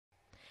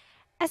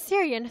A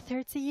Syrian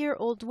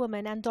 30-year-old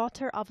woman and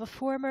daughter of a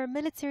former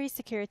military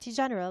security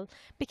general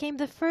became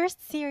the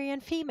first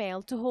Syrian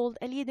female to hold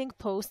a leading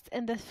post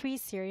in the Free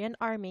Syrian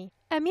Army.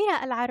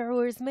 Amira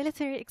al-Arur's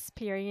military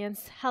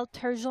experience helped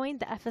her join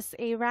the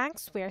FSA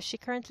ranks, where she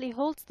currently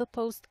holds the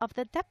post of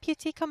the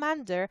deputy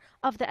commander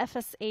of the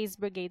FSA's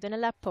brigade in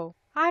Aleppo.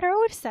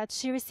 Arur said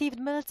she received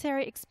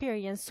military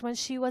experience when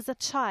she was a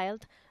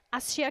child,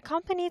 as she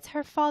accompanied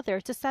her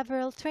father to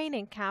several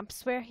training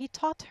camps where he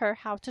taught her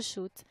how to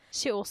shoot.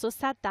 She also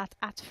said that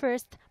at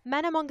first,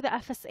 men among the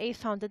FSA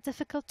found it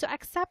difficult to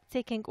accept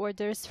taking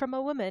orders from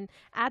a woman,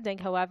 adding,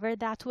 however,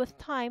 that with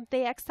time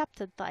they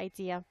accepted the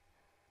idea.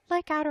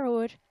 Like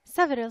Arur,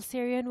 several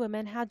Syrian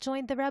women had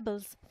joined the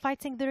rebels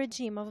fighting the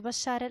regime of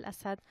Bashar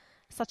al-Assad,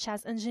 such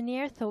as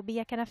engineer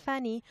Thobia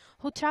Kanafani,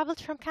 who traveled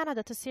from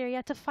Canada to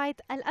Syria to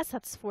fight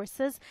al-Assad's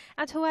forces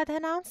and who had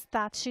announced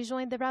that she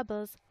joined the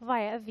rebels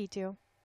via a video.